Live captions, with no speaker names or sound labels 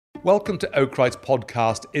Welcome to Oakwright's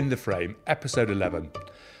podcast, In the Frame, episode 11.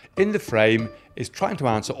 In the Frame is trying to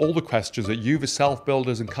answer all the questions that you as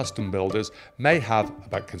self-builders and custom builders may have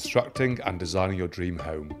about constructing and designing your dream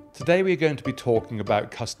home. Today we are going to be talking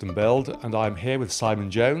about custom build, and I'm here with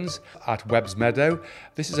Simon Jones at Webbs Meadow.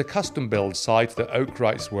 This is a custom build site that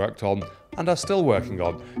Oakwright's worked on and are still working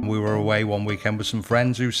on. We were away one weekend with some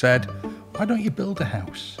friends who said, why don't you build a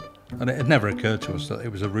house? And it had never occurred to us that it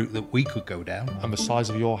was a route that we could go down. And the size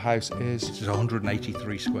of your house is? It's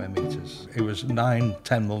 183 square metres. It was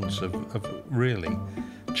 9-10 months of really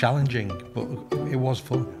challenging, but it was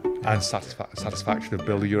fun. And satisfaction of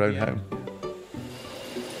building your own home.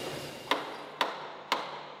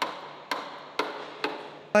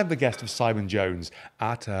 I'm the guest of Simon Jones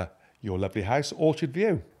at your lovely house, Orchard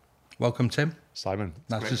View. Welcome, Tim. Simon.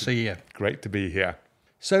 Nice to see you. Great to be here.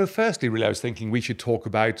 So firstly, really, I was thinking we should talk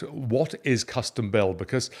about what is custom build,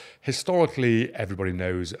 because historically everybody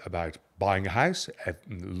knows about buying a house. A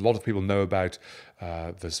lot of people know about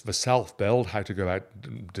the self-build, how to go about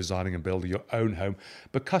designing and building your own home.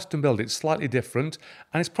 But custom build, it's slightly different,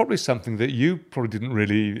 and it's probably something that you probably didn't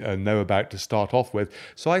really know about to start off with.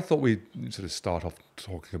 So I thought we'd sort of start off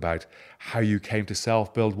talking about how you came to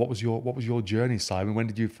self-build. What was your journey, Simon? When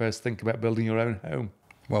did you first think about building your own home?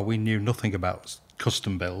 Well, we knew nothing about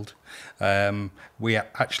custom build. We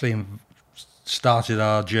actually started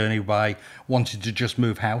our journey by wanting to just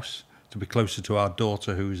move house to be closer to our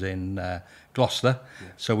daughter who's in Gloucester. Yeah.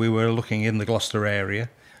 So we were looking in the Gloucester area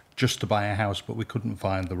just to buy a house, but we couldn't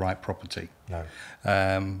find the right property. No.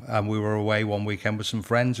 And we were away one weekend with some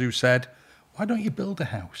friends who said, why don't you build a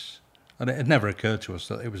house? And it had never occurred to us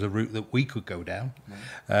that it was a route that we could go down.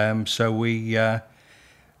 No. So we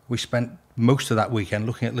spent most of that weekend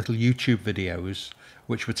looking at little YouTube videos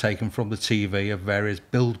which were taken from the TV of various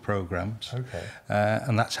build programs. Okay.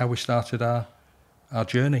 And that's how we started our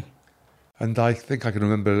journey. And I think I can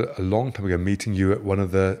remember a long time ago meeting you at one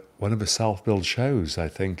of the self-build shows. I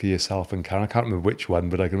think yourself and Karen. I can't remember which one,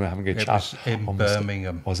 but I can remember having a chat. Was in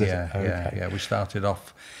Birmingham. Was it? Yeah, okay. Yeah. We started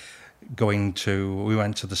off we went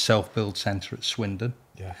to the self-build centre at Swindon.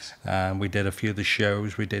 Yes. And we did a few of the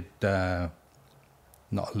shows. We did not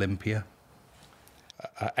Olympia.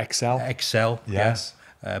 Excel. Yes.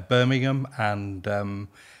 Yeah. Birmingham, and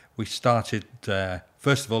we started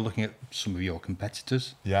first of all looking at some of your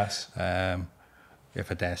competitors. Yes. If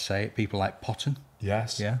I dare say it, people like Potton.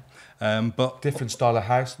 Yes. Yeah. But different style of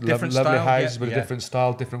house, lovely houses, but a different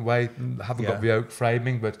style, different way. Haven't got the oak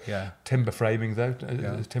framing, but timber framing though.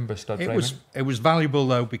 Timber stud framing. It was valuable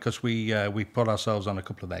though, because we put ourselves on a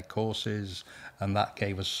couple of their courses, and that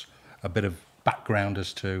gave us a bit of background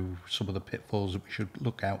as to some of the pitfalls that we should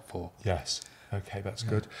look out for. Yes. Okay, that's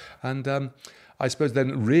good. And I suppose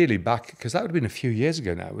then really back, because that would have been a few years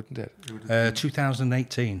ago now, wouldn't it?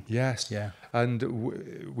 2018. Yes. Yeah.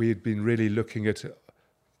 And we had been really looking at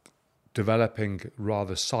developing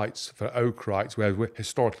rather sites for Oakwright's, where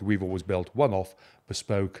historically we've always built one-off,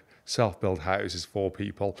 bespoke, self-built houses for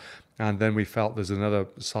people. And then we felt there's another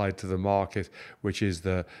side to the market, which is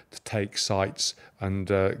to take sites and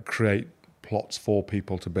create plots for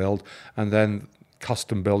people to build. And then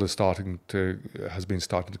custom build has been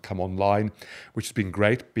starting to come online, which has been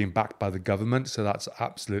great, being backed by the government. So that's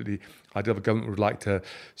absolutely ideal. The government would like to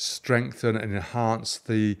strengthen and enhance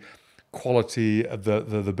the quality of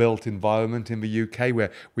the built environment in the UK,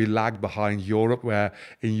 where we lag behind Europe, where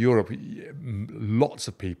in Europe lots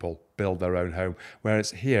of people build their own home,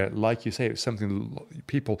 whereas here, like you say, it's something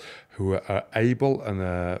people who are able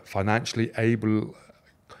and financially able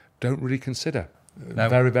don't really consider. No.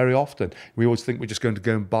 Very, very often. We always think we're just going to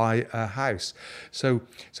go and buy a house. So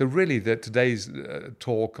really today's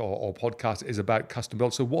talk or podcast is about custom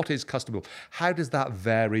build. So what is custom build? How does that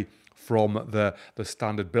vary from the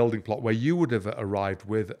standard building plot, where you would have arrived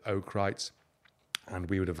with Oakwright's and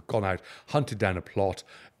we would have gone out, hunted down a plot,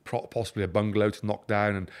 possibly a bungalow to knock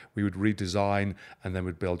down, and we would redesign and then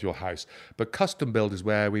we'd build your house. But custom build is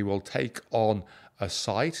where we will take on a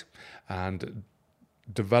site and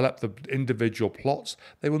develop the individual plots.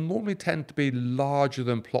 They will normally tend to be larger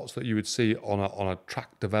than plots that you would see on a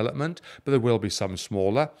tract development, but there will be some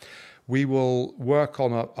smaller. We will work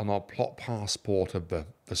on our plot passport of the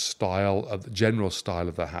style, of the general style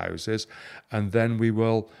of the houses, and then we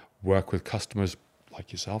will work with customers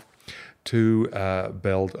like yourself to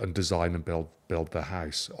build and design and build the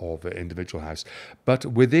house or the individual house. But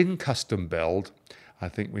within custom build, I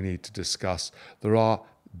think we need to discuss there are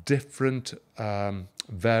different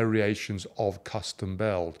variations of custom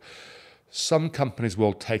build. Some companies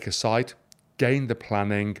will take a site, gain the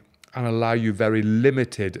planning, and allow you very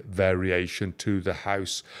limited variation to the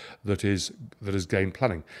house that is gain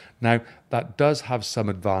planning. Now, that does have some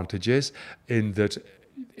advantages in that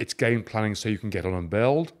it's gain planning so you can get on and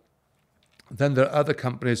build. Then there are other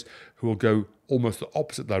companies who will go almost the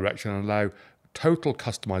opposite direction and allow total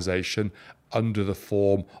customization under the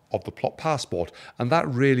form of the plot passport. And that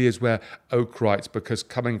really is where Oakrights, because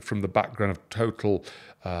coming from the background of total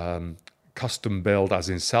custom build, as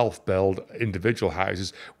in self-build individual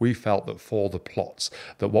houses, we felt that for the plots,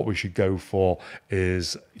 that what we should go for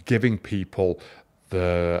is giving people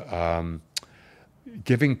the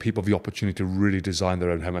opportunity to really design their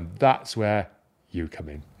own home, and that's where you come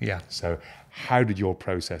in. Yeah. So how did your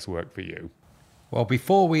process work for you? Well,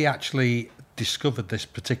 before we actually discovered this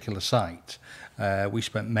particular site, we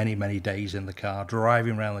spent many, many days in the car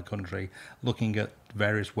driving around the country, looking at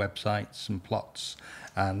various websites and plots.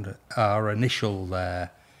 And our initial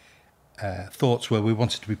thoughts were we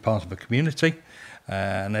wanted to be part of a community.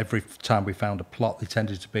 And every time we found a plot, they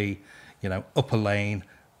tended to be, upper lane,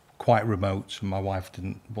 quite remote. And my wife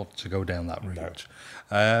didn't want to go down that route.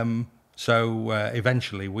 No. So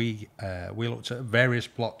eventually we looked at various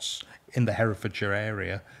plots in the Herefordshire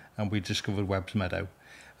area, and we discovered Webbs Meadow.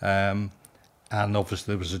 And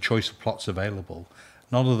obviously there was a choice of plots available.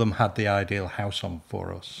 None of them had the ideal house on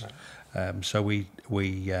for us. Right. So we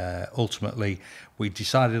ultimately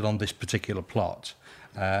decided on this particular plot,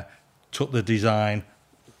 took the design,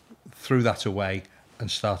 threw that away,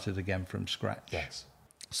 and started again from scratch. Yes.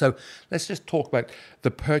 So let's just talk about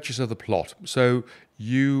the purchase of the plot. So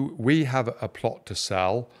we have a plot to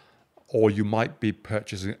sell, or you might be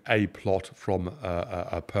purchasing a plot from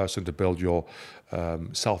a person to build your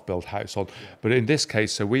self-built house on. Yeah. But in this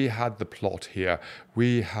case, so we had the plot here.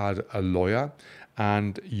 We had a lawyer,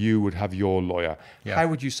 and you would have your lawyer. Yeah. How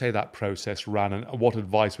would you say that process ran, and what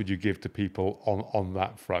advice would you give to people on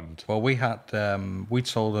that front? Well, we'd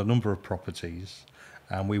sold a number of properties,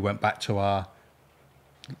 and we went back to our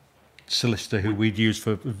solicitor who we'd used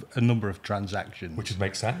for a number of transactions. Which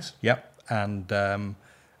makes sense. Yep. And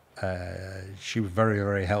she was very,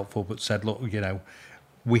 very helpful, but said, look,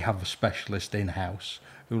 we have a specialist in-house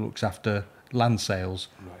who looks after land sales,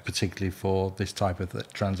 right, particularly for this type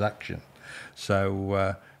of transaction.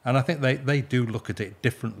 So, and I think they do look at it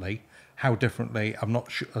differently. How differently, I'm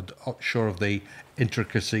not sure of the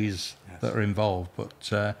intricacies, yes, that are involved,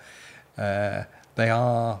 but they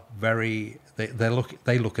are very,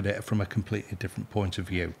 they look at it from a completely different point of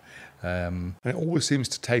view. And it always seems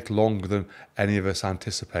to take longer than any of us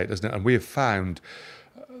anticipate, doesn't it? And we have found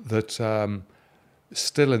that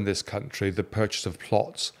still in this country, the purchase of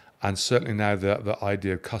plots, and certainly now the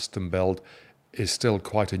idea of custom build, is still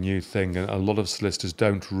quite a new thing, and a lot of solicitors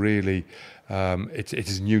don't really. It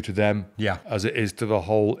is new to them, yeah, as it is to the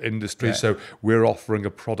whole industry. Yeah. So we're offering a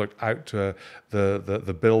product out to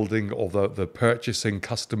the building or the purchasing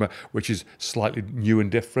customer, which is slightly new and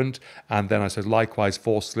different. And then I said likewise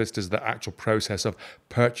for solicitors, the actual process of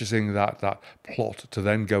purchasing that plot to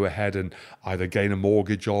then go ahead and either gain a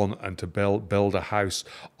mortgage on and to build a house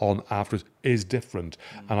on afterwards is different.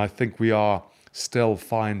 And I think we are still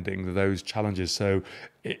finding those challenges. So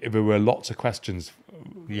there were lots of questions,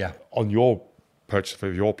 yeah, on your purchase for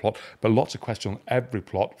your plot, but lots of questions on every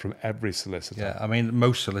plot from every solicitor. Yeah, I mean,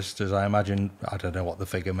 most solicitors, I imagine, I don't know what the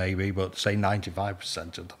figure may be, but say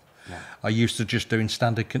 95% of them, yeah, are used to just doing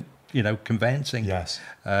standard, conveyancing. Yes.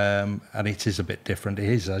 And it is a bit different. It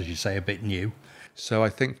is, as you say, a bit new. So I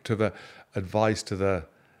think to the advice to the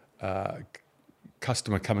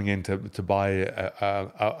customer coming in to buy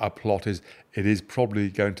a plot is, it is probably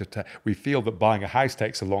going to take. We feel that buying a house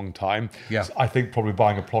takes a long time. Yeah. So I think probably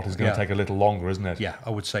buying a plot is going to take a little longer, isn't it? Yeah, I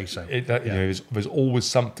would say so. There's always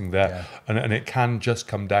something there, and it can just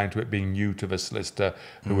come down to it being new to the solicitor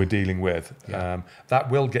who we're dealing with. Yeah.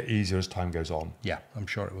 That will get easier as time goes on. Yeah, I'm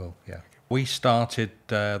sure it will. Yeah. We started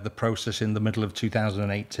the process in the middle of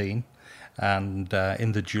 2018, and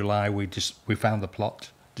in the July we found the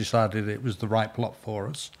plot, decided it was the right plot for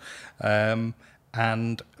us,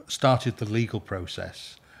 and started the legal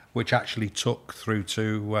process, which actually took us through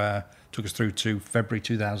to February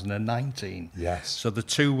 2019. Yes. So the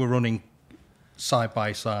two were running side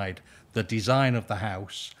by side, the design of the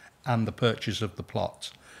house and the purchase of the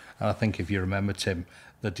plot. And I think if you remember, Tim,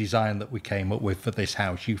 the design that we came up with for this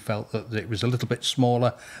house, you felt that it was a little bit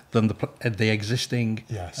smaller than the existing,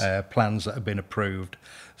 yes, plans that have been approved.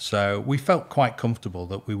 So we felt quite comfortable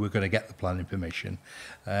that we were going to get the planning permission.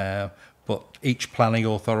 But each planning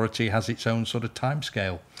authority has its own sort of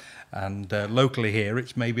timescale. And locally here,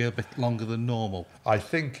 it's maybe a bit longer than normal. I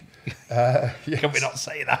think... Can we not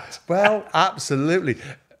say that? Well, absolutely.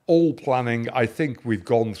 all planning, I think we've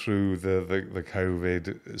gone through the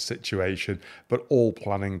COVID situation, but all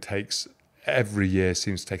planning takes, every year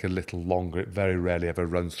seems to take a little longer. It very rarely ever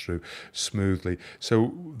runs through smoothly.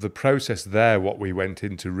 So the process there, what we went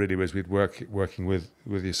into really was working with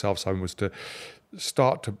yourself, Simon, was to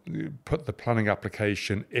start to put the planning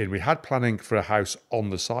application in. We had planning for a house on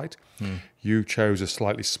the site. You chose a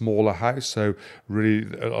slightly smaller house, so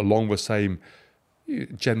really along the same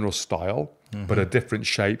general style, but a different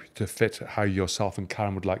shape to fit how yourself and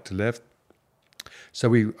Karen would like to live. So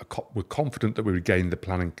we were confident that we would gain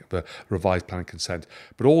the revised planning consent,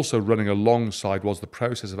 but also running alongside was the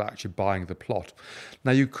process of actually buying the plot.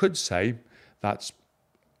 Now you could say that's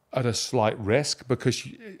at a slight risk, because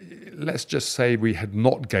let's just say we had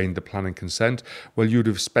not gained the planning consent. Well, you'd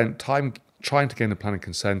have spent time trying to gain the planning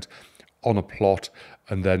consent on a plot,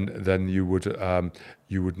 and then you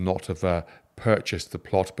would not have purchased the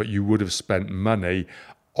plot, but you would have spent money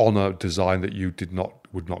on a design that you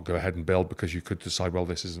would not go ahead and build, because you could decide, well,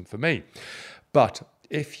 this isn't for me. But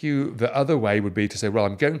the other way would be to say, well,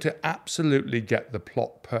 I'm going to absolutely get the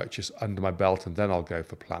plot purchase under my belt and then I'll go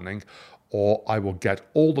for planning, or I will get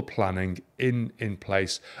all the planning in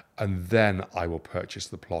place and then I will purchase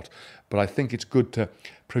the plot. But I think it's good to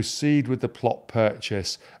proceed with the plot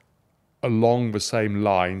purchase along the same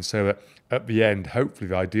line, so that at the end, hopefully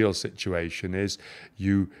the ideal situation is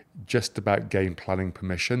you just about gain planning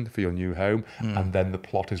permission for your new home, and then the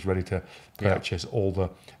plot is ready to purchase. All the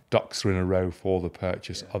ducks are in a row for the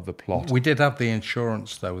purchase of the plot. We did have the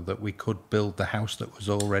insurance, though, that we could build the house that was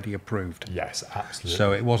already approved. Yes, absolutely.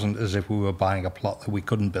 So it wasn't as if we were buying a plot that we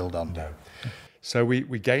couldn't build on. No. So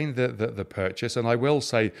we gained the purchase, and I will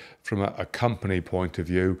say from a company point of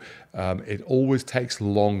view, it always takes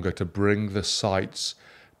longer to bring the sites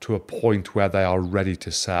to a point where they are ready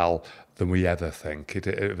to sell than we ever think.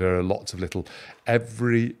 There are lots of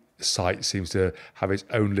every site seems to have its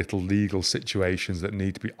own little legal situations that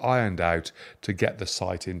need to be ironed out to get the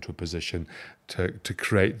site into a position to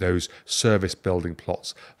create those service building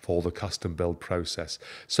plots for the custom build process.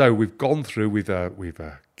 So we've gone through, we've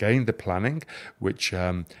gained the planning, which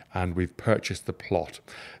and we've purchased the plot.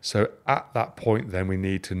 So at that point, then we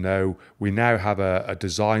need to know, we now have a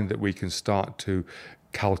design that we can start to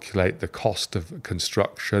calculate the cost of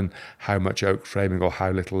construction, how much oak framing or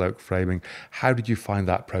how little oak framing. How did you find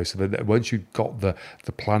that process? Once you got the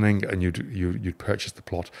planning and you'd purchased the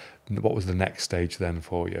plot, what was the next stage then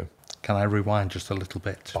for you? Can I rewind just a little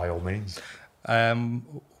bit? By all means.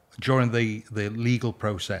 During the legal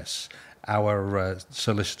process, our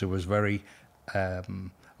solicitor was very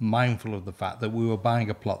mindful of the fact that we were buying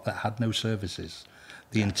a plot that had no services.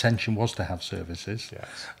 The intention was to have services. Yes.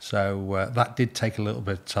 So that did take a little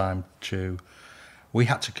bit of time we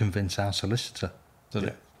had to convince our solicitor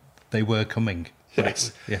that they were coming.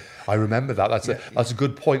 Yes, I remember that. That's a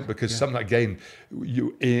good point, because something, again,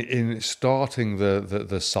 you in starting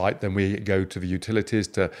the site, then we go to the utilities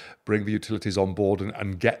to bring the utilities on board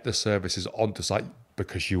and get the services onto site,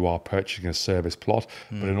 because you are purchasing a service plot.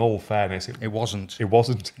 But in all fairness, it wasn't. It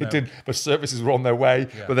wasn't. No. It did. The services were on their way,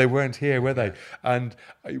 but they weren't here, were they? And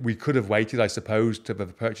we could have waited, I suppose, to the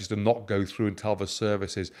purchase to not go through until the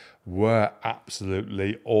services were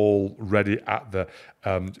absolutely all ready at the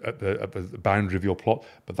boundary of your plot.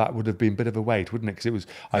 But that would have been a bit of a wait, wouldn't it? Because it was.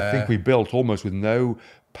 I think we built almost with no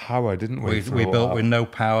power, didn't we? We built with no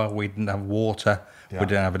power. We didn't have water. Yeah. We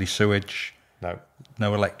didn't have any sewage. No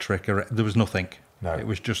electric. There was nothing. No. It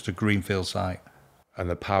was just a greenfield site. And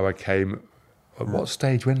the power came at what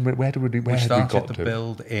stage? Where did we started the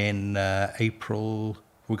build in April.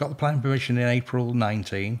 We got the planning permission in April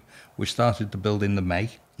 19. We started the build in the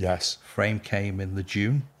May. Yes. Frame came in the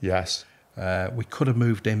June. Yes. We could have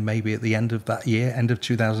moved in maybe at the end of that year, end of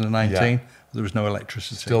 2019. Yeah. There was no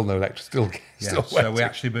electricity. Still no electricity. Still so we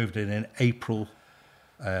actually moved in April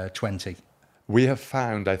 20. We have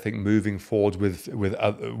found, I think, moving forward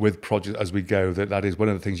with projects as we go, that is one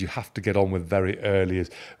of the things you have to get on with very early, is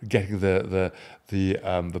getting the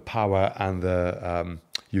power and the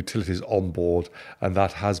utilities on board, and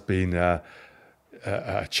that has been a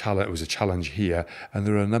challenge. It was a challenge here, and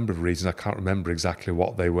there are a number of reasons. I can't remember exactly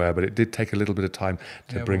what they were, but it did take a little bit of time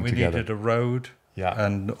to bring together. We needed a road,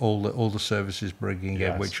 and all the services bringing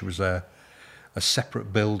in, which was a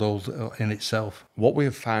separate build all in itself. What we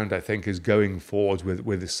have found, I think, is going forward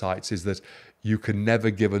with the sites is that you can never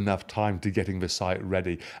give enough time to getting the site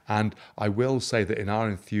ready. And I will say that in our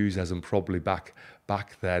enthusiasm, probably back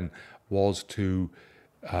then, was to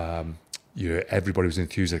everybody was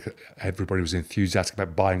enthusiastic. Everybody was enthusiastic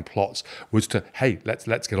about buying plots. Was to, hey,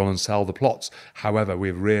 let's get on and sell the plots. However,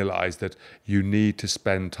 we've realised that you need to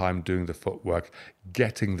spend time doing the footwork,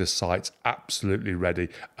 getting the sites absolutely ready,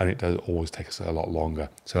 and it does always take us a lot longer.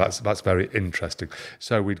 So that's very interesting.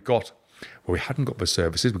 So we hadn't got the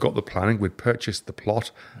services. We got the planning. We'd purchased the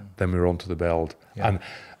plot. Then we were on to the build. Yeah. And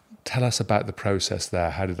tell us about the process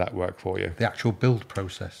there. How did that work for you? The actual build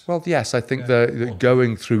process. Well, yes, I think the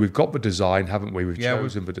going through, we've got the design, haven't we? We've Yeah,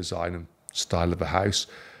 chosen the design and style of the house.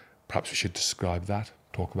 Perhaps we should describe that,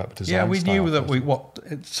 talk about the design. Yeah, we style knew that first. what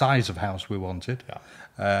size of house we wanted.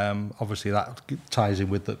 Obviously, that ties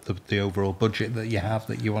in with the overall budget that you have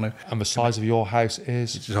that you want to. And the size of your house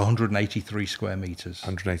is? It's 183 square metres.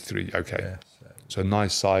 183, okay. Yeah, So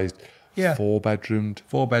nice sized, Yeah. 4-bedroomed.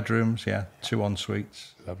 4 bedrooms, 2 en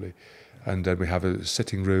suites. Lovely. And then we have a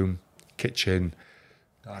sitting room, kitchen,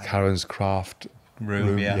 Karen's craft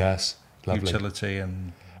Room, yeah. Yes, lovely. Utility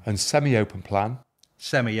and And semi-open plan.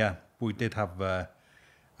 semi, we did have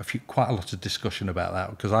quite a lot of discussion about that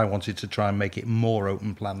because I wanted to try and make it more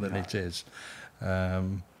open plan than it is.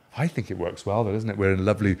 I think it works well, though, doesn't it? We're in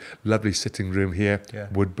a lovely sitting room here, Yeah.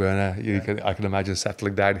 wood burner. I can imagine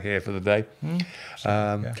settling down here for the day.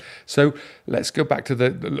 Yeah. So let's go back to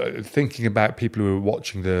the thinking about people who are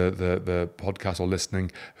watching the podcast or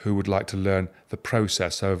listening who would like to learn the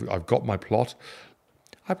process. So I've got my plot.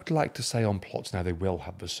 I would like to say on plots now they will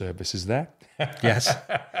have the services there. Yes.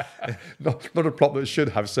 Not a plot that should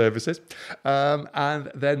have services.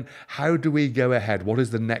 And then how do we go ahead? What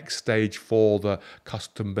is the next stage for the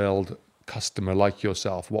custom build customer like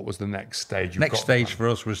yourself? What was the next stage? Next stage for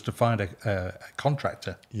us was to find a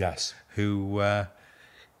contractor Yes. who,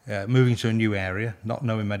 moving to a new area, not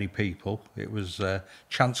knowing many people. It was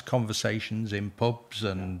chance conversations in pubs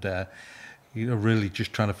and, really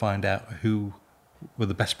just trying to find out who were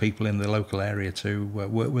the best people in the local area to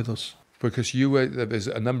work with us. Because there's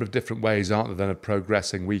a number of different ways, aren't there, then of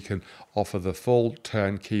progressing. We can offer the full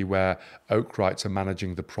turnkey where Oakrights are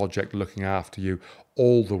managing the project, looking after you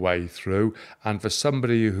all the way through. And for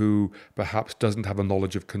somebody who perhaps doesn't have a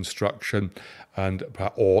knowledge of construction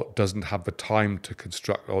or doesn't have the time to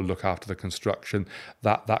construct or look after the construction,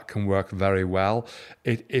 that can work very well.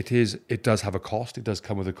 It does have a cost. It does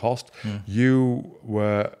come with a cost. You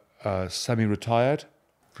were semi-retired.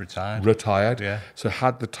 Retired, Yeah. So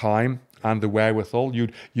had the time and the wherewithal.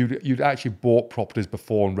 You'd actually bought properties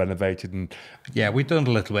before and renovated and Yeah, we'd done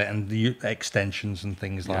a little bit and the extensions and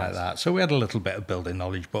things like Yes. that. So we had a little bit of building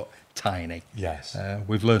knowledge, but tiny. yes,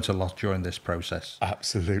 We've learnt a lot during this process.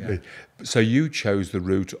 absolutely. So you chose the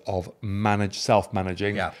route of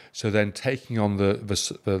self-managing. Yeah. So then taking on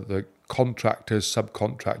the contractors,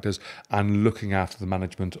 subcontractors, and looking after the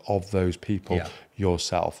management of those people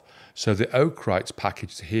yourself. So the Oakrights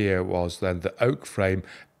package here was then the oak frame.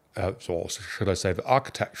 So should I say the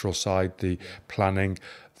architectural side, the planning,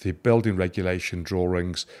 the building regulation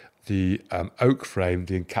drawings, the oak frame,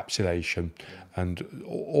 the encapsulation, and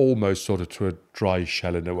almost sort of to a dry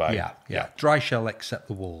shell in a way. Yeah. Dry shell except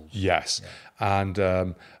the walls. Yes, and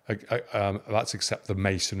that's except the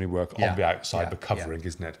masonry work on the outside, the covering,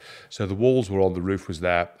 isn't it? So the walls were on, the roof was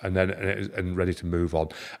there, and ready to move on.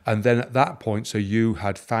 And then at that point, so you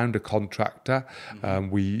had found a contractor.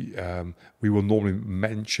 We will normally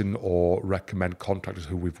mention or recommend contractors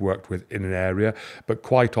who we've worked with in an area, but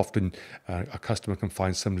quite often a customer can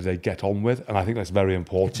find somebody they get on with, and I think that's very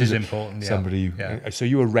important. It is important, yeah. Somebody. So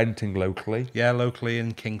you were renting locally. Yeah, locally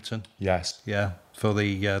in Kington. Yes. Yeah, for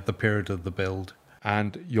the period of the build.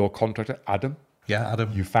 And your contractor, Adam, Yeah,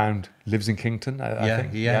 Adam. you found lives in Kington, I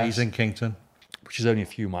think. Yeah, Yes. he's in Kington. Which is only a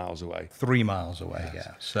few miles away. 3 miles away,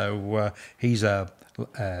 yeah. So he's a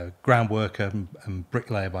ground worker and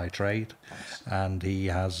bricklayer by trade, and he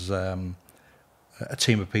has a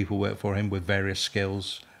team of people work for him with various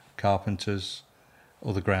skills, carpenters,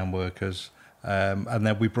 other ground workers, and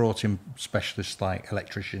then we brought in specialists like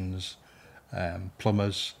electricians,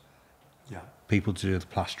 plumbers, people to do the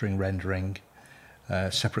plastering, rendering,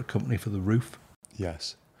 separate company for the roof.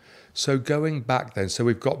 Yes. So going back then, so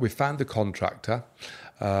we found the contractor.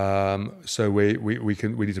 So we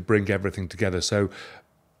need to bring everything together. So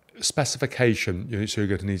specification, so you're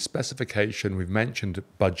going to need specification. We've mentioned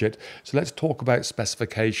budget. So let's talk about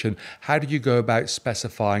specification. How did you go about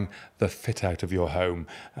specifying the fit out of your home,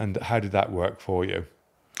 and how did that work for you?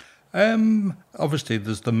 Obviously,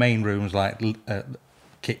 there's the main rooms like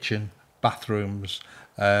kitchen, bathrooms,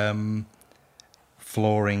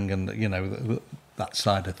 flooring, and that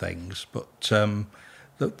side of things. But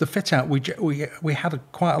the fit out, we had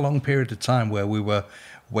quite a long period of time where we were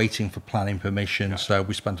waiting for planning permission. So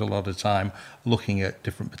we spent a lot of time looking at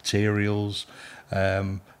different materials,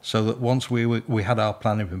 so that once we had our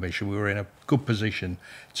planning permission, we were in a good position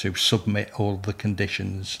to submit all the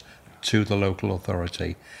conditions to the local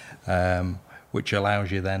authority, which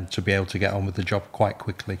allows you then to be able to get on with the job quite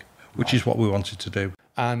quickly, which is what we wanted to do.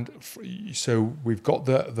 And so we've got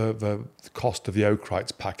the cost of the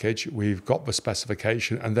Oakrights package, we've got the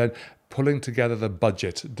specification, and then pulling together the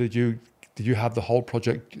budget. Did you have the whole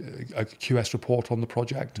project, a QS report on the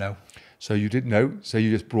project? No. So you didn't know. So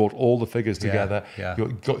you just brought all the figures together. Yeah.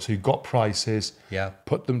 So you got prices. Yeah.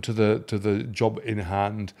 Put them to the job in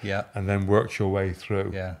hand. Yeah. And then worked your way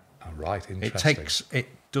through. Yeah. All right. Interesting. It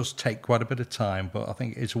does take quite a bit of time, but I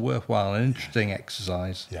think it's a worthwhile and interesting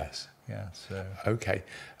exercise. Yes. Yeah. So. Okay.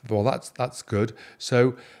 Well, that's good.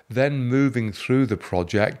 So then moving through the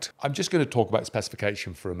project, I'm just going to talk about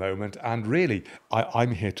specification for a moment. And really,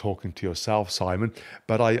 I'm here talking to yourself, Simon,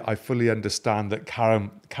 but I fully understand that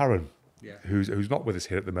Karen, yeah, who's not with us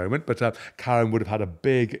here at the moment, but Karen would have had a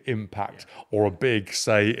big impact or a big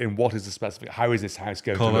say in what is the specific, how is this house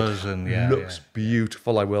going Colours to look? and looks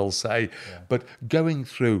beautiful, I will say. Yeah. But going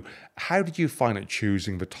through, how did you find it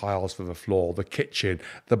choosing the tiles for the floor, the kitchen,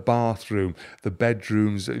 the bathroom, the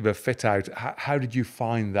bedrooms, the fit out? How did you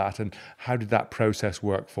find that, and how did that process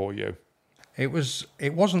work for you? It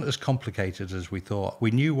wasn't as complicated as we thought.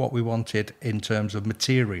 We knew what we wanted in terms of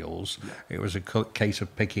materials. It was a case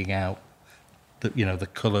of picking out the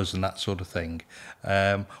colours and that sort of thing.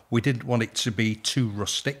 We didn't want it to be too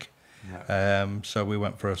rustic, so we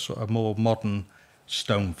went for a sort of more modern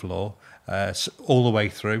stone floor all the way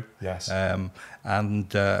through. Yes.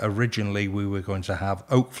 And originally we were going to have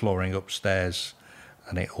oak flooring upstairs,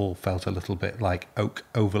 and it all felt a little bit like oak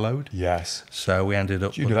overload. Yes. So we ended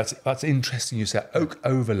up... That's interesting you said oak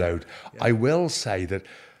overload. Yeah. I will say that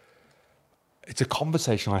it's a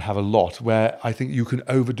conversation I have a lot where I think you can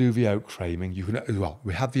overdo the oak framing.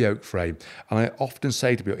 We have the oak frame, and I often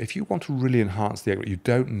say to people, if you want to really enhance the oak, you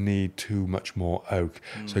don't need too much more oak.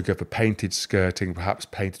 So go for painted skirting, perhaps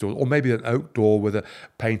painted doors, or maybe an oak door with a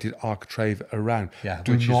painted architrave around. Yeah,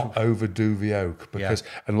 do not overdo the oak, because,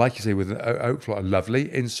 and like you say, with an oak floor,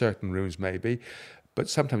 lovely in certain rooms maybe, but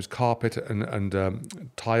sometimes carpet and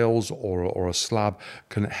tiles or a slab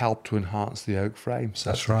can help to enhance the oak frame.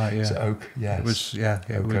 So that's right. Yeah, so oak. Yes, it was. Yeah,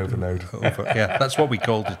 oak overload. Yeah, that's what we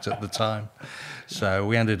called it at the time. So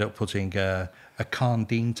we ended up putting a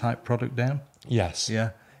Carndean type product down. Yes.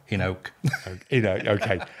 Yeah, in oak.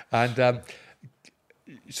 Okay, and.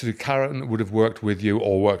 So Karen would have worked with you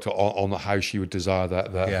or worked on how she would desire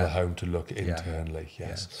the home to look internally.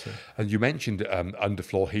 Yes. Yeah, so. And you mentioned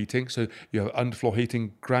underfloor heating. So you have underfloor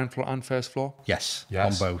heating, ground floor and first floor? Yes.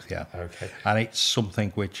 On both, yeah. Okay. And it's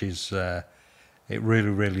something which is, it really,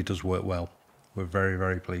 really does work well. We're very,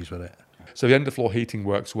 very pleased with it. So the underfloor heating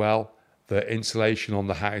works well. The insulation on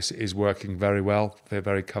the house is working very well. They're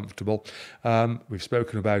very comfortable. We've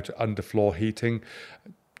spoken about underfloor heating.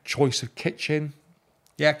 Choice of kitchen.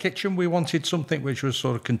 Yeah, kitchen, we wanted something which was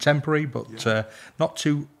sort of contemporary, but not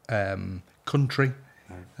too country,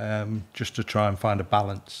 just to try and find a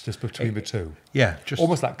balance. Just between the two? Yeah. Just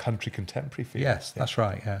almost that country contemporary feel. Yes, that's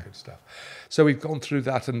right, yeah. Good stuff. So we've gone through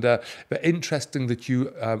that, and but interesting that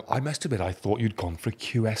you, I must admit, I thought you'd gone for a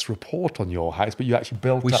QS report on your house, but you actually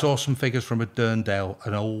built We saw some figures from an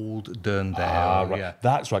old Derndale. Ah, right. Yeah.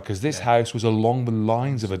 That's right, because this house was along the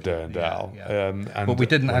lines of a Derndale. Yeah. But we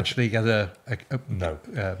didn't actually get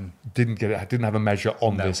didn't have a measure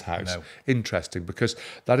on this house. No. Interesting, because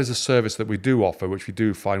that is a service that we do offer, which we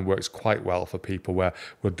do find works quite well for people, where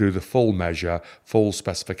we'll do the full measure, full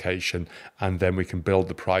specification, and then we can build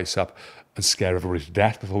the price up and scare everybody to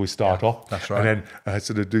death before we start off. That's right. And then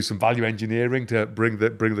sort of do some value engineering to bring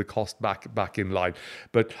the cost back in line.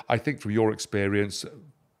 But I think from your experience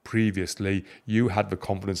previously, you had the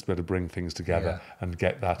confidence to be able to bring things together and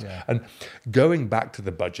get that. Yeah. And going back to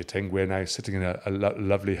the budgeting, we're now sitting in a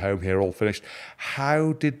lovely home here, all finished.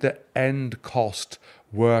 How did the end cost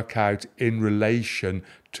work out in relation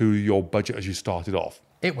to your budget as you started off?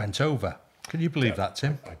 It went over. Can you believe that,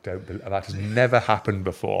 Tim? I don't believe that has never happened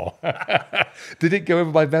before. Did it go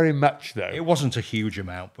over by very much, though? It wasn't a huge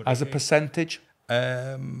amount. But as a percentage?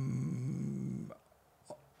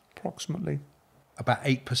 Approximately. About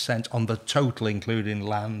 8% on the total, including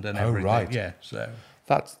land and everything. Oh, right. Yeah, so...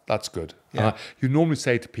 That's good. Yeah. You normally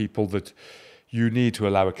say to people that you need to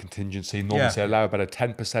allow a contingency. Normally, Yeah. say allow about a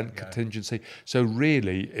 10% contingency. So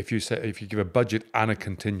really, if you give a budget and a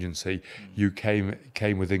contingency, you came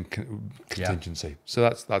within contingency. So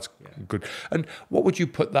that's good. And what would you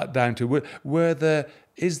put that down to?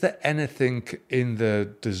 Is there anything in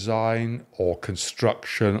the design or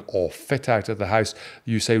construction or fit out of the house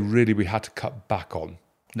you say really we had to cut back on?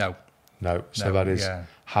 No. No. So No, that is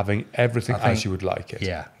having everything as you would like it.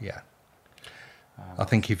 Yeah, yeah. I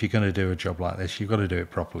think if you're going to do a job like this, you've got to do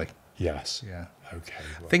it properly. Yes. Yeah. Okay.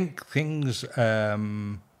 I think things.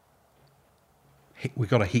 We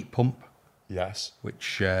got a heat pump, Yes.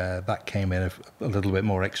 which that came in a little bit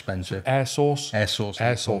more expensive. Air source. Air source.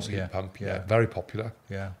 Air heat source pump, heat pump. Yeah. Yeah. Very popular.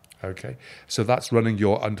 Yeah. Okay. So that's running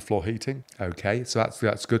your underfloor heating. Okay. So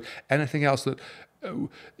that's good. Anything else that?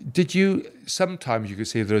 Did you sometimes you could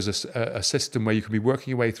see there's a system where you can be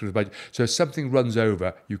working your way through the budget. So if something runs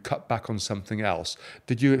over, you cut back on something else.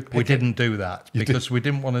 Did you? We didn't do that because we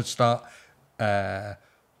didn't want to start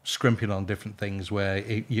scrimping on different things where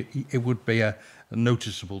it would be a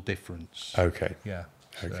noticeable difference. Okay. Yeah.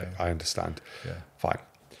 Okay. I understand. Yeah. Fine.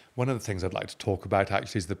 One of the things I'd like to talk about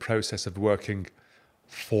actually is the process of working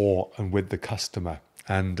for and with the customer.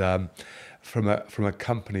 And from a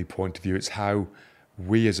company point of view, it's how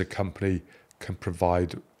we as a company can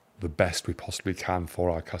provide the best we possibly can for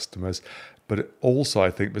our customers. But also, I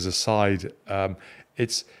think there's a side.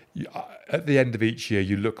 It's at the end of each year,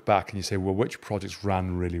 you look back and you say, well, which projects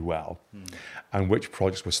ran really well, and which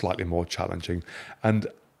projects were slightly more challenging. And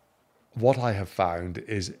what I have found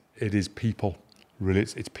is it is people. Really,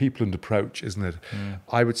 it's people and approach, isn't it?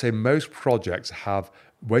 I would say most projects have,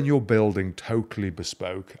 when you're building totally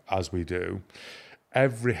bespoke, as we do,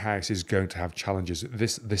 every house is going to have challenges.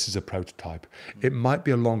 This is a prototype. It might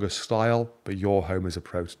be a longer style, but your home is a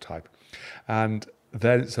prototype. And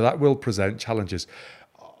then, so that will present challenges.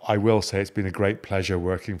 I will say it's been a great pleasure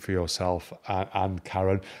working for yourself and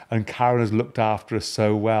Karen. And Karen has looked after us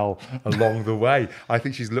so well along the way. I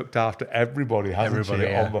think she's looked after everybody, hasn't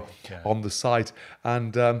she, on the site.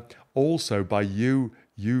 And also by you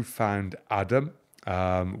found Adam.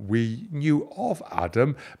 We knew of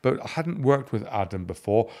Adam, but hadn't worked with Adam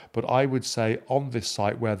before. But I would say on this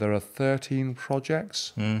site where there are 13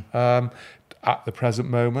 projects at the present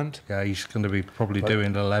moment. Yeah, he's going to be probably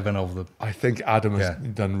doing 11 of them. I think Adam has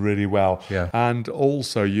done really well. Yeah. And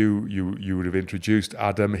also you would have introduced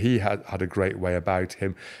Adam. He had a great way about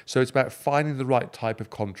him. So it's about finding the right type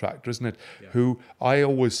of contractor, isn't it? Yeah. Who I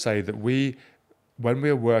always say that when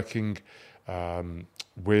we're working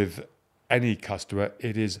with any customer,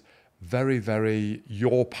 it is very, very,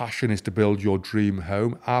 your passion is to build your dream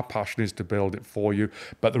home. Our passion is to build it for you,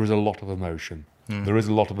 but there is a lot of emotion. There is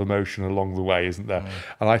a lot of emotion along the way, isn't there?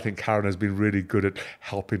 And I think Karen has been really good at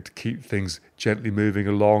helping to keep things gently moving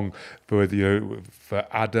along for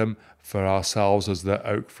Adam, for ourselves as the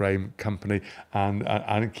Oak Frame company,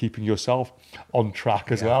 and keeping yourself on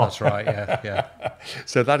track as well. That's right. Yeah.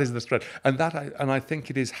 So that is the strength, and I think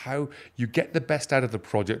it is how you get the best out of the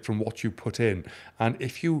project from what you put in, and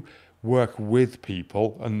if you work with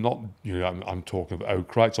people and not, I'm talking of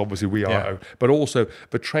Oakrights, obviously we are, Oak, but also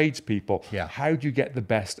the tradespeople. Yeah. How do you get the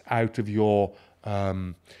best out of your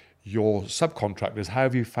subcontractors? How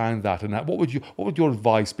have you found that? And what would your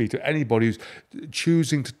advice be to anybody who's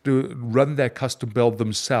choosing to run their custom build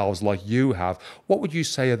themselves like you have? What would you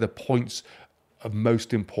say are the points of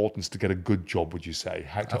most importance to get a good job, would you say?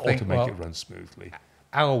 How to make it run smoothly?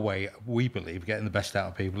 Our way, we believe, getting the best out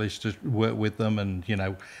of people is to work with them and,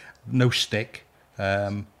 no stick.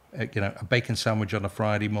 A bacon sandwich on a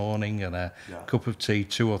Friday morning and a cup of tea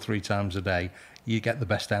 2 or 3 times a day. You get the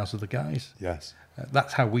best out of the guys. Yes.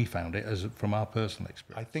 That's how we found it, from our personal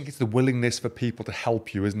experience. I think it's the willingness for people to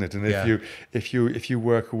help you, isn't it? And if you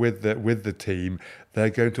work with the team,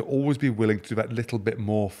 they're going to always be willing to do that little bit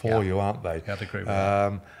more for you, aren't they? Yeah, I'd agree with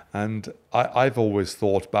that. And I've always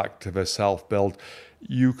thought back to the self-build.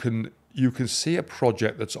 You can see a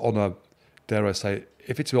project that's on a, dare I say,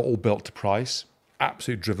 if it's all built to price,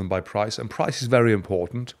 absolutely driven by price, and price is very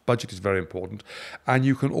important, budget is very important, and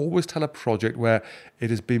you can always tell a project where it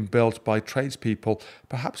has been built by tradespeople,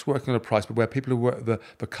 perhaps working on a price, but where people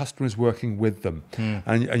the customer is working with them.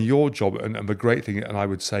 And your job, and the great thing, and I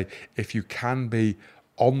would say, if you can be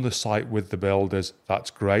on the site with the builders, that's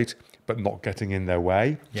great. but not getting in their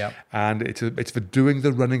way. Yeah. And it's for doing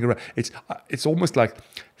the running around. It's almost like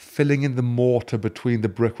filling in the mortar between the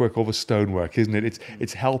brickwork or the stonework, isn't it?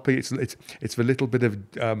 It's helping. It's the little bit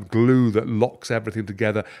of glue that locks everything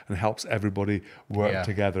together and helps everybody work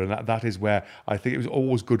together. And that is where I think it was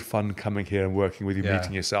always good fun coming here and working with you,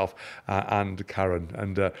 meeting yourself and Karen.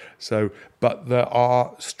 And but there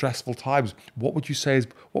are stressful times. What would you say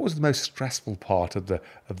what was the most stressful part of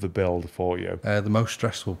the build for you? The most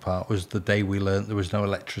stressful part was the day we learned there was no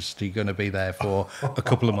electricity going to be there for a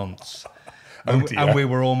couple of months. And we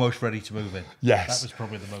were almost ready to move in. Yes. That was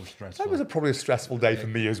probably the most stressful. That was probably a stressful day for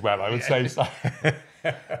me as well, I would say. So.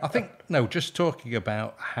 I think, just talking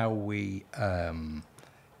about how we, the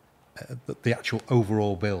actual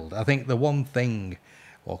overall build, I think the one thing,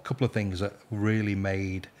 or a couple of things that really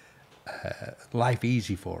made life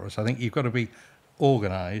easy for us, I think you've got to be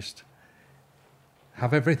organised,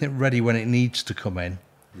 have everything ready when it needs to come in.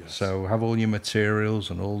 Yes. So have all your materials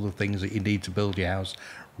and all the things that you need to build your house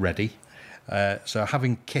ready. So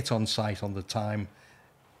having kit on site on the time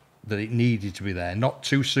that it needed to be there, not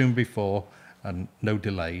too soon before, and no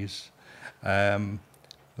delays.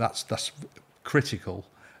 That's critical.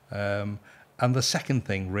 And the second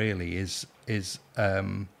thing really is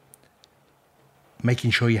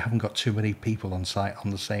making sure you haven't got too many people on site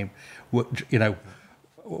on the same.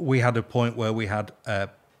 We had a point where we had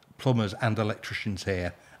plumbers and electricians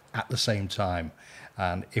here at the same time,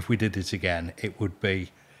 and if we did it again, it would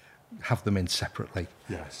be have them in separately.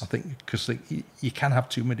 Yes. I think because you can have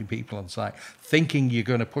too many people on site thinking you're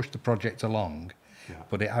going to push the project along,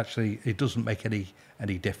 but it doesn't make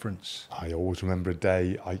any difference. I always remember a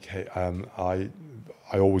day I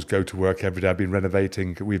always go to work every day.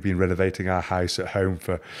 We've been renovating our house at home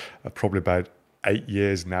for probably about 8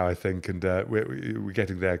 years now, I think, and we're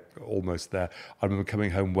getting there, almost there. I remember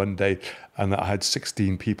coming home one day and I had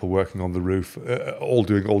 16 people working on the roof, all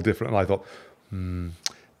doing all different, and I thought,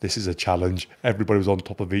 this is a challenge. Everybody was on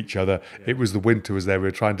top of each other. Yeah. It was the winter was there. We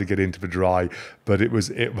were trying to get into the dry, but that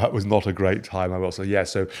was not a great time. I will say,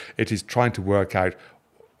 so it is trying to work out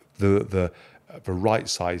the right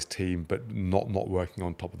size team, but not working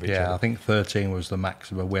on top of each other. Yeah, I think 13 was the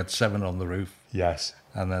maximum. We had 7 on the roof. Yes.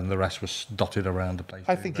 And then the rest was dotted around the place.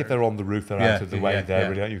 I think if they're on the roof, they're out of the way there.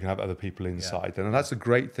 Really, you can have other people inside. And that's a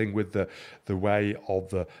great thing with the way of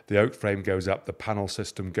the oak frame goes up, the panel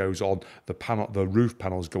system goes on, the roof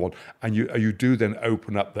panels go on, and you do then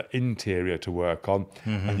open up the interior to work on,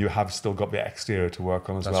 and you have still got the exterior to work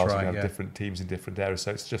on as well. So you have different teams in different areas.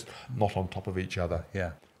 So it's just not on top of each other.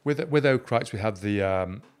 Yeah. With Oakrights, we have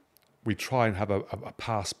we try and have a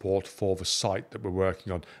passport for the site that we're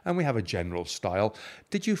working on, and we have a general style.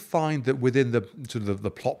 Did you find that within the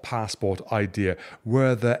plot passport idea,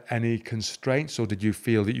 were there any constraints, or did you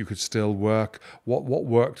feel that you could still work? What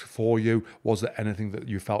worked for you? Was there anything that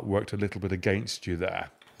you felt worked a little bit against you there?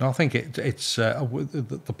 No, I think it's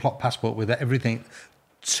the plot passport with everything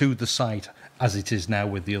to the site as it is now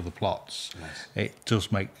with the other plots. Yes. It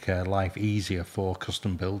does make life easier for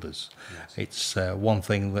custom builders. Yes. It's one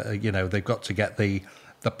thing that they've got to get the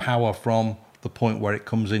power from the point where it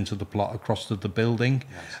comes into the plot across to the building.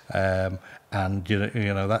 Yes. And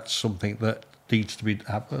that's something that needs to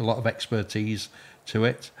have a lot of expertise to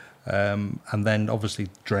it. And then obviously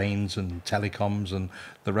drains and telecoms and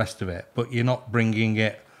the rest of it, but you're not bringing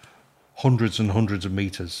it hundreds and hundreds of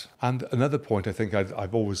meters. And another point I think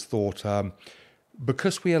I've always thought,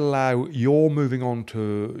 because we allow you're moving on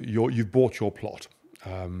to you've bought your plot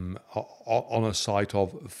on a site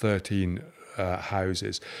of 13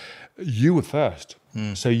 houses. You were first,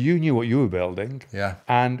 so you knew what you were building. Yeah.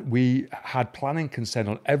 And we had planning consent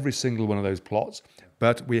on every single one of those plots.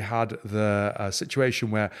 But we had the situation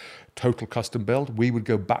where total custom build, we would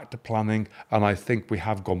go back to planning, and I think we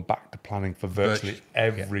have gone back to planning for virtually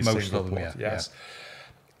every single plot. Yes.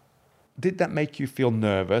 Did that make you feel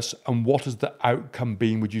nervous? And what has the outcome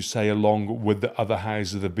been, would you say, along with the other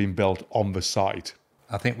houses that have been built on the site?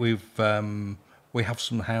 I think we have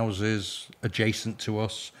some houses adjacent to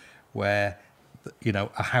us where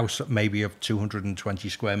a house that maybe of 220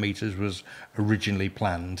 square meters was originally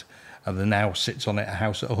planned, and then now sits on it a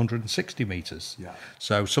house at 160 metres. Yeah.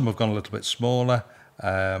 So some have gone a little bit smaller,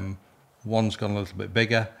 one's gone a little bit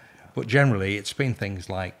bigger, but generally it's been things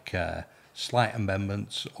like slight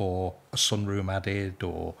amendments or a sunroom added,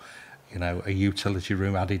 or a utility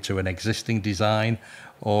room added to an existing design,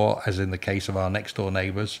 or as in the case of our next door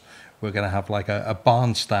neighbours, we're going to have like a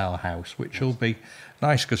barn style house, which will be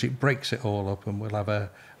nice because it breaks it all up, and we'll have a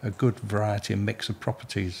good variety and mix of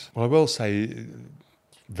properties. Well, I will say,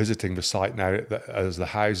 visiting the site now, as the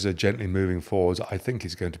houses are gently moving forwards, I think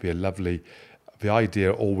it's going to be a lovely the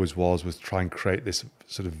idea always was to try and create this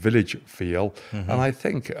sort of village feel. And I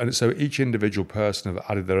think, and so each individual person have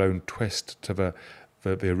added their own twist to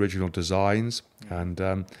the original designs,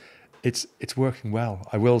 and it's working well.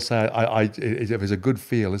 I will say, there's a good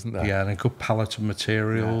feel, isn't there? Yeah, and a good palette of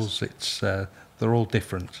materials. It's they're all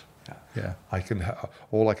different. Yeah.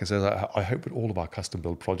 All I can say is I hope that all of our custom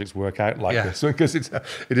build projects work out like Yeah. this, because it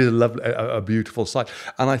is a lovely, a beautiful site.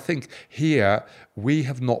 And I think here we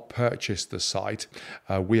have not purchased the site.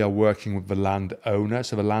 We are working with the landowner,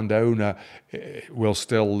 so the landowner will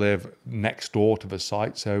still live next door to the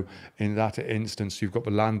site. So in that instance, you've got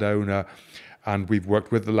the landowner, and we've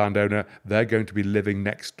worked with the landowner. They're going to be living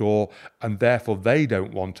next door, and therefore they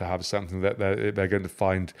don't want to have something that they're going to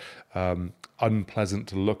find unpleasant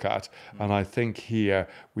to look at. And I think here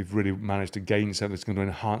we've really managed to gain something that's going to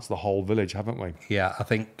enhance the whole village, haven't we? Yeah, I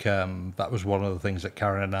think that was one of the things that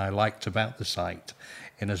Karen and I liked about the site,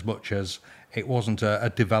 in as much as it wasn't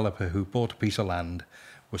a developer who bought a piece of land,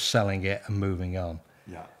 was selling it and moving on.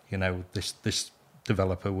 Yeah. You know, this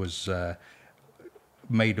developer was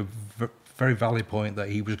made a very valid point that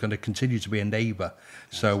he was going to continue to be a neighbour.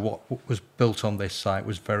 Yes. So what was built on this site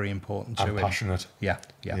was very important to him. Passionate. Yeah.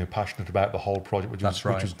 Passionate about the whole project, which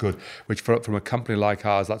was good. Which from a company like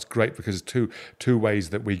ours, that's great, because two ways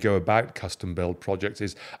that we go about custom build projects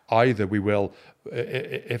is either we will,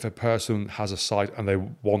 if a person has a site and they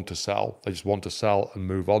want to sell, they just want to sell and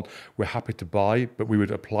move on, we're happy to buy, but we would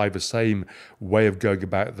apply the same way of going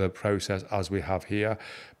about the process as we have here.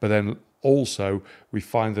 But then also, we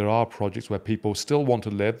find there are projects where people still want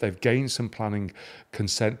to live. They've gained some planning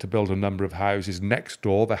consent to build a number of houses next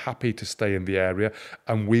door. They're happy to stay in the area,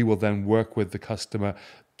 and we will then work with the customer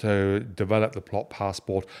to develop the plot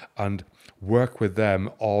passport and work with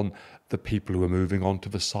them on the people who are moving onto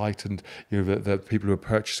the site, and the people who are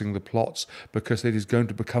purchasing the plots, because it is going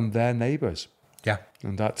to become their neighbours. Yeah,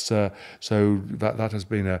 and that's so that has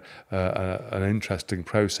been an interesting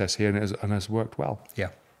process here, and has worked well. Yeah.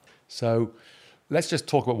 So let's just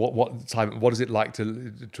talk about what is it like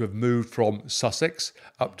to have moved from Sussex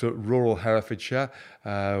up to rural Herefordshire.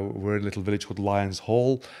 We're in a little village called Lyons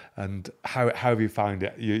Hall, and how have you found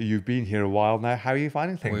it? You've been here a while now. How are you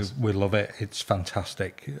finding things? We love it. It's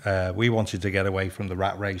fantastic. We wanted to get away from the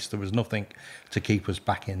rat race. There was nothing to keep us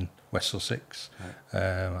back in West Sussex.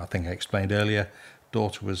 Right. I think I explained earlier.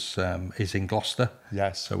 Daughter is in Gloucester.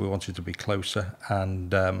 Yes. So we wanted to be closer,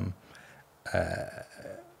 and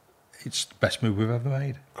it's the best move we've ever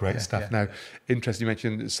made. Great stuff. Now, interesting, you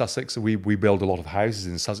mentioned Sussex. We build a lot of houses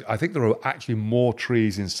in Sussex. I think there are actually more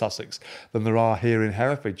trees in Sussex than there are here in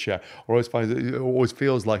Herefordshire. It always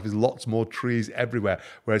feels like there's lots more trees everywhere,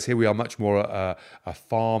 whereas here we are much more a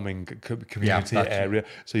farming community area.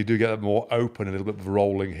 So you do get it more open, a little bit of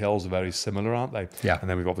rolling hills are very similar, aren't they? Yeah. And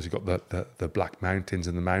then we've obviously got the Black Mountains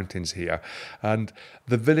and the mountains here. And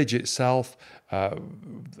the village itself,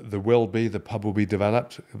 the pub will be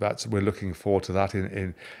developed. We're looking forward to that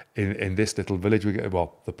in this little village.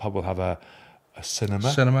 The pub will have a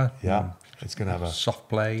cinema. Yeah. It's going to have a soft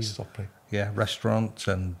play. Yeah, restaurant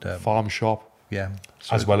and farm shop. Yeah.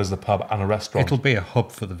 So as well as the pub and a restaurant. It'll be a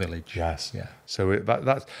hub for the village. Yes. Yeah. So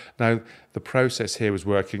that's now the process here was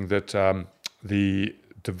working that the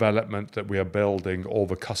development that we are building, all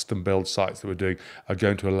the custom build sites that we're doing, are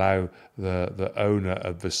going to allow the owner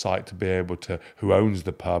of the site to be able to, who owns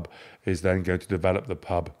the pub, is then going to develop the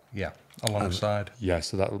pub. Yeah, alongside.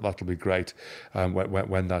 So that'll be great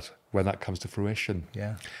when that comes to fruition.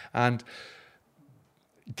 Yeah. And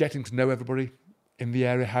getting to know everybody in the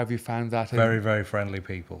area, how have you found that? Very, very friendly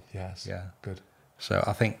people. Yes. Yeah. Good. So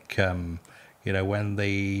I think when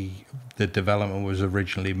the development was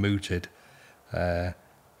originally mooted, there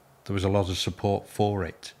was a lot of support for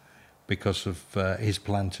it because of his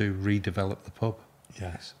plan to redevelop the pub.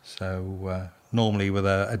 Yes. So normally with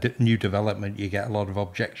a new development, you get a lot of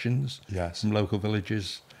objections from local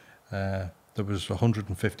villages. There was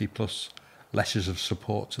 150 plus letters of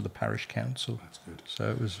support to the parish council. That's good.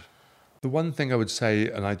 So it was... The one thing I would say,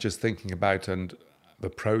 and I'm just thinking about and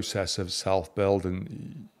the process of self-build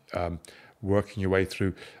and working your way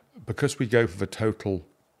through, because we go for the total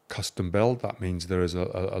custom build, that means there is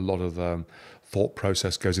a lot of thought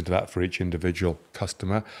process goes into that for each individual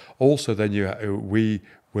customer. Also, then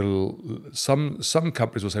some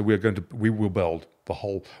companies will say we will build the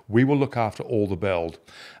whole, we will look after all the build,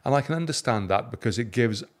 and I can understand that because it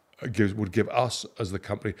would give us as the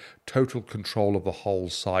company total control of the whole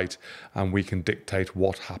site, and we can dictate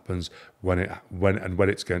what happens when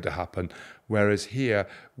it's going to happen. Whereas here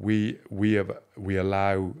we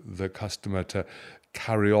allow the customer to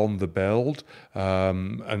carry on the build,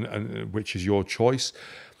 and which is your choice.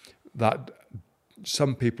 That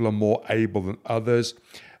some people are more able than others,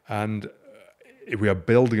 and we are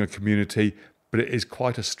building a community, but it is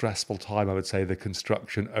quite a stressful time, I would say, the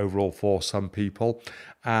construction overall for some people.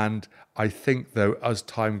 And I think, though, as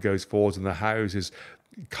time goes forward and the houses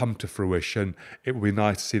come to fruition, it will be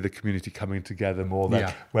nice to see the community coming together more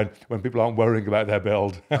than when people aren't worrying about their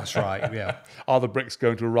build. That's right, yeah. Are the bricks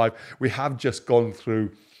going to arrive? We have just gone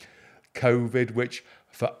through COVID, which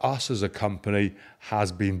for us as a company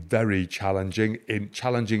has been very challenging in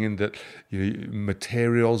that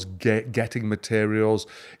materials, getting materials,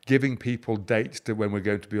 giving people dates to when we're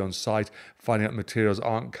going to be on site, finding out materials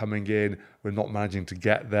aren't coming in, we're not managing to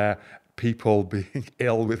get there, people being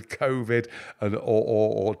ill with COVID and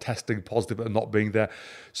or testing positive and not being there.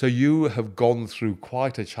 So you have gone through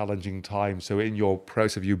quite a challenging time. So in your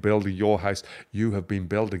process of you building your house, you have been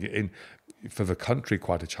building it in, for the country,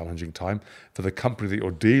 quite a challenging time. For the company that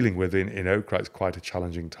you're dealing with in Oakright, it's quite a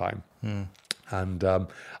challenging time. And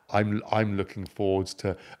I'm looking forwards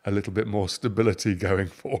to a little bit more stability going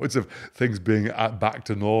forwards, of things being back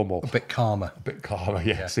to normal. A bit calmer.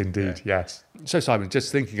 Yes, indeed, yes. So Simon,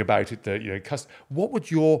 just thinking about it, what would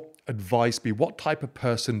your advice be? What type of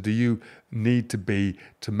person do you need to be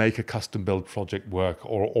to make a custom build project work,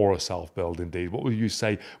 or a self build indeed? What would you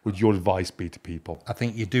say would your advice be to people? I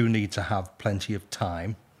think you do need to have plenty of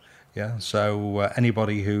time. Yeah. So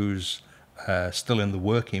anybody who's still in the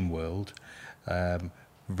working world,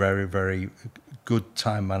 very, very good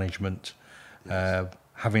time management,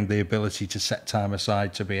 having the ability to set time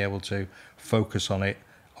aside to be able to focus on it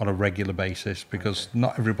on a regular basis, because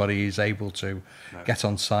not everybody is able to get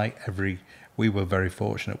on site we were very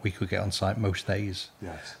fortunate we could get on site most days.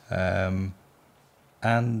 Yes. I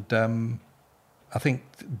think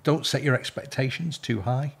don't set your expectations too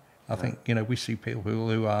high. I think, we see people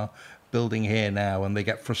who are building here now and they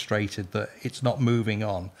get frustrated that it's not moving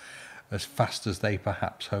on as fast as they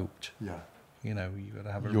perhaps hoped. Yeah. You've got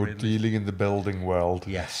to have You're dealing in the building world.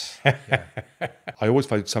 Yes. I always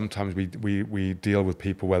find sometimes we deal with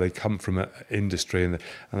people where they come from an industry and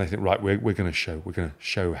they think, right, we're going to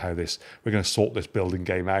show how we're going to sort this building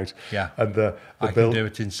game out. Yeah. And I can do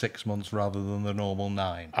it in 6 months rather than the normal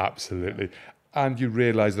 9. Absolutely. And you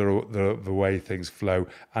realise the way things flow.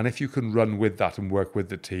 And if you can run with that and work with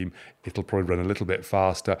the team, it'll probably run a little bit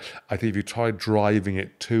faster. I think if you try driving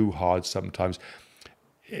it too hard sometimes,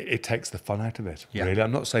 it takes the fun out of it. Yeah. Really,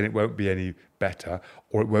 I'm not saying it won't be any better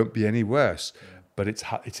or it won't be any worse, but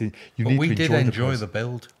we did enjoy the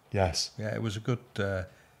build. Yes. Yeah, it was a good.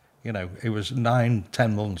 It was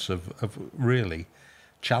 9-10 months of really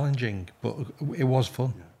challenging, but it was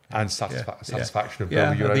fun. Yeah. And satisfaction of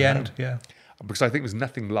building your at own the home. end. Yeah. Because I think there's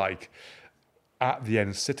nothing like, at the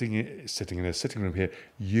end, sitting in a sitting room here,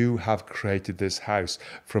 you have created this house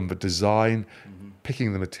from the design,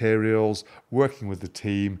 picking the materials, working with the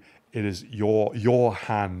team. It is your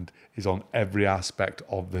hand is on every aspect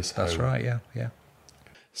of this home. That's right, yeah.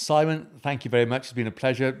 Simon, thank you very much. It's been a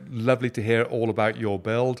pleasure. Lovely to hear all about your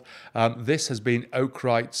build. This has been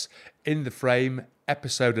Oakright's In the Frame,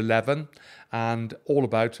 episode 11, and all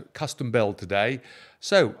about custom build today.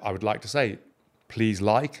 So I would like to say, please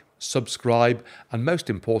like, subscribe, and most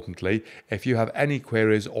importantly, if you have any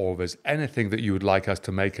queries or if there's anything that you would like us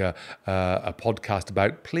to make a podcast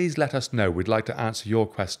about, please let us know. We'd like to answer your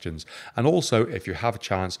questions. And also, if you have a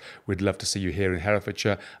chance, we'd love to see you here in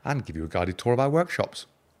Herefordshire and give you a guided tour of our workshops.